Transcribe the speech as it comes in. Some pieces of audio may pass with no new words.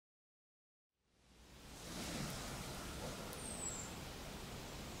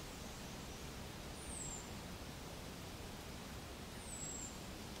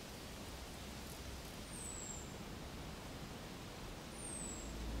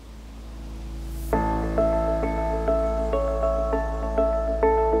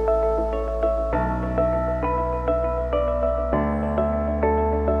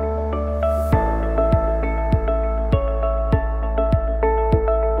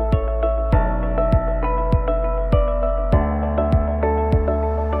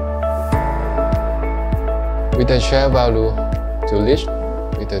With a shared value to lead,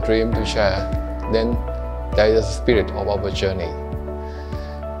 with a dream to share, then there is the spirit of our journey.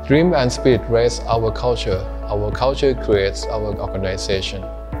 Dream and spirit raise our culture creates our organization.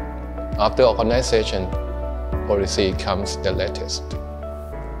 After organization, policy comes the latest.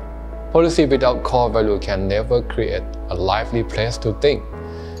 Policy without core value can never create a lively place to think,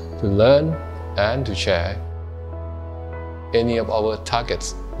 to learn, and to share any of our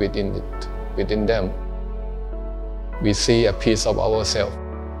targets within them. We see a piece of ourselves.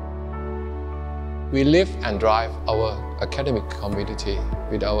 We live and drive our academic community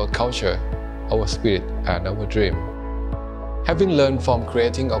with our culture, our spirit, and our dream. Having learned from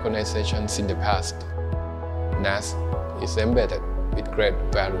creating organizations in the past, NAS is embedded with great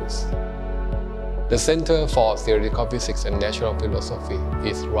values. The Center for Theoretical Physics and Natural Philosophy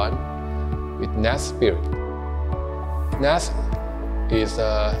is run with NAS spirit. NAS is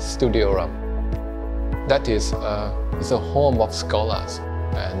a studio room. That is it's a home of scholars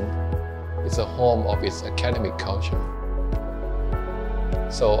and it's a home of its academic culture.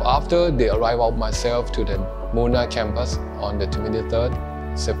 So after the arrival of myself to the Muna campus on the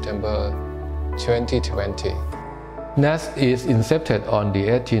 23rd September 2020, NAS is incepted on the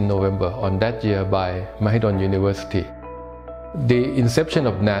 18th November on that year by Mahidol University. The inception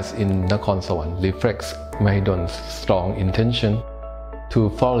of NAS in Nakhon Sawan reflects Mahidol's strong intention to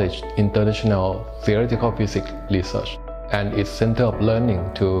flourish international theoretical physics research and its center of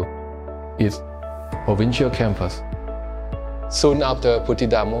learning to its provincial campus. Soon after,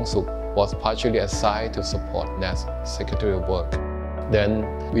 Putida Mongsuk was partially assigned to support NAS secretarial work. Then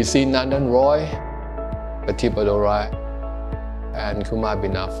we see Nandan Roy, Patip Badora, and Kumar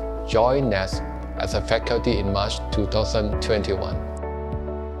Binaf join NAS as a faculty in March 2021.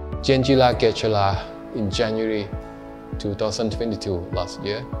 Jenjila Kechala in January 2022 last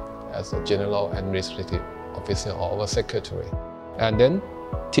year as a General Administrative Officer or our Secretary. And then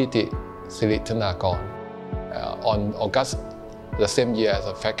Titi Siritanakon on August the same year as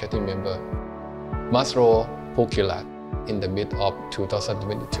a faculty member. Masro Pukilat in the mid of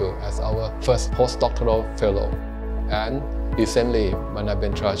 2022 as our first postdoctoral fellow. And recently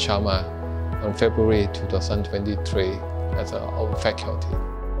Manabentra Sharma on February 2023 as our faculty.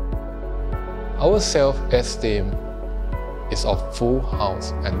 Our self-esteem is of full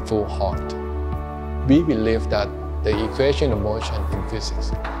house and full heart. We believe that the equation of motion in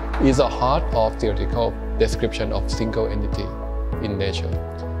physics is a heart of theoretical description of single entity in nature,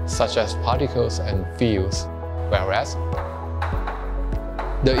 such as particles and fields, whereas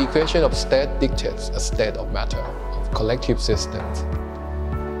the equation of state dictates a state of matter of collective systems.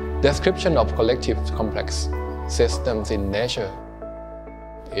 Description of collective complex systems in nature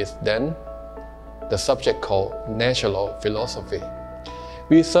is then the subject called natural philosophy.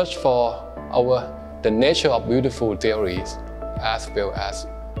 We search for the nature of beautiful theories as well as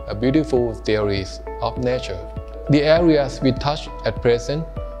beautiful theories of nature. The areas we touch at present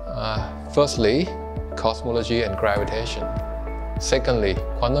are firstly, cosmology and gravitation. Secondly,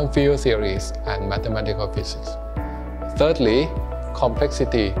 quantum field theories and mathematical physics. Thirdly,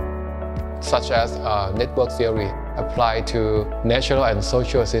 complexity, such as network theory applied to natural and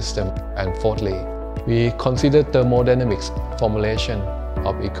social systems. And fourthly, we consider thermodynamics formulation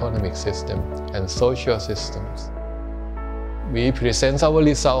of economic systems and social systems. We present our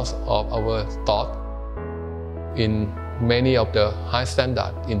results of our thought in many of the high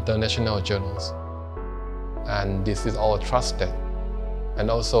standard international journals. And this is all trusted, and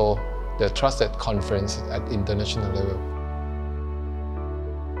also the trusted conferences at international level.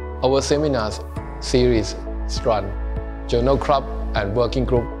 Our seminars series run. Journal club and working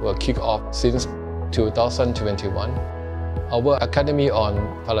group were kicked off since 2021. Our Academy on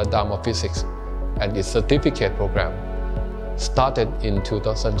Paradigm of Physics and its certificate program started in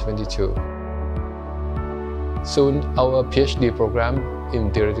 2022. Soon, our PhD program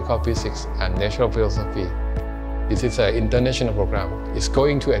in Theoretical Physics and Natural Philosophy, this is an international program, is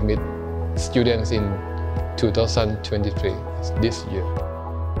going to admit students in 2023, this year.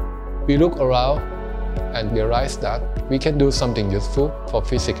 We look around and realize that we can do something useful for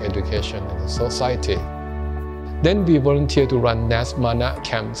physics education and society. Then we volunteer to run NAS Mana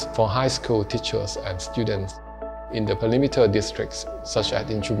camps for high school teachers and students in the perimeter districts such as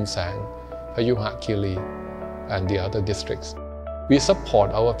in Chumsang, Payuha Kili, and the other districts. We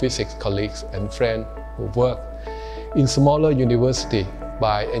support our physics colleagues and friends who work in smaller universities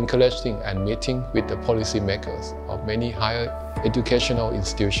by encouraging and meeting with the policymakers of many higher educational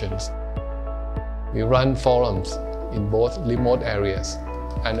institutions. We run forums in both remote areas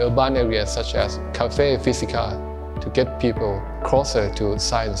and urban areas such as Café Physica to get people closer to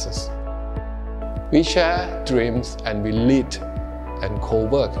sciences. We share dreams and we lead and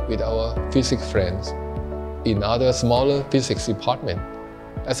co-work with our physics friends in other smaller physics departments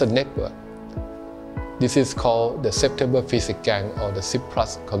as a network. This is called the September Physics Gang or the SIP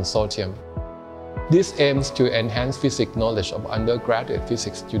Plus Consortium. This aims to enhance physics knowledge of undergraduate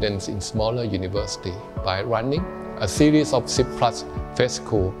physics students in smaller universities by running a series of SIP Plus Fest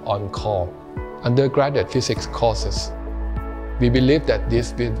School on core undergraduate physics courses. We believe that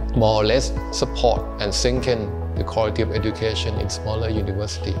this will more or less support and strengthen the quality of education in smaller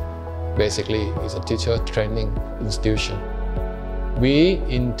universities. Basically, it's a teacher training institution. We,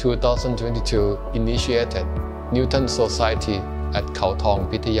 in 2022, initiated Newton Society at Khao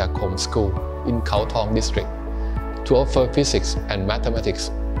Thong Pitayakom School in Khao Thong district to offer physics and mathematics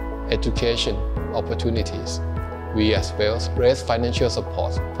education opportunities. We as well raise financial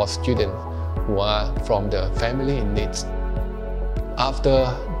support for students who are from the family in need.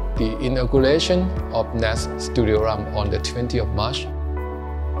 After the inauguration of NAS Studio Ram on the 20th of March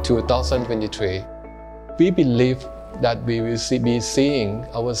 2023, we believe that we will be seeing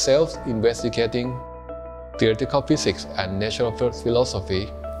ourselves investigating theoretical physics and natural philosophy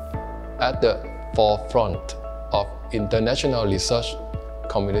at the forefront of international research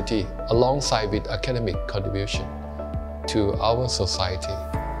community alongside with academic contribution to our society.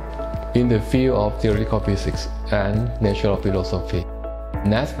 In the field of theoretical physics and natural philosophy,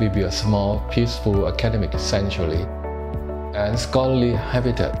 NAS will be a small, peaceful academic sanctuary and scholarly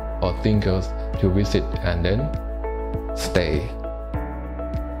habitat for thinkers to visit and then stay.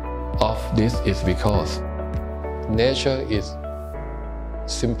 Of this is because nature is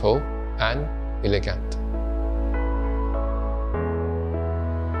simple and elegant.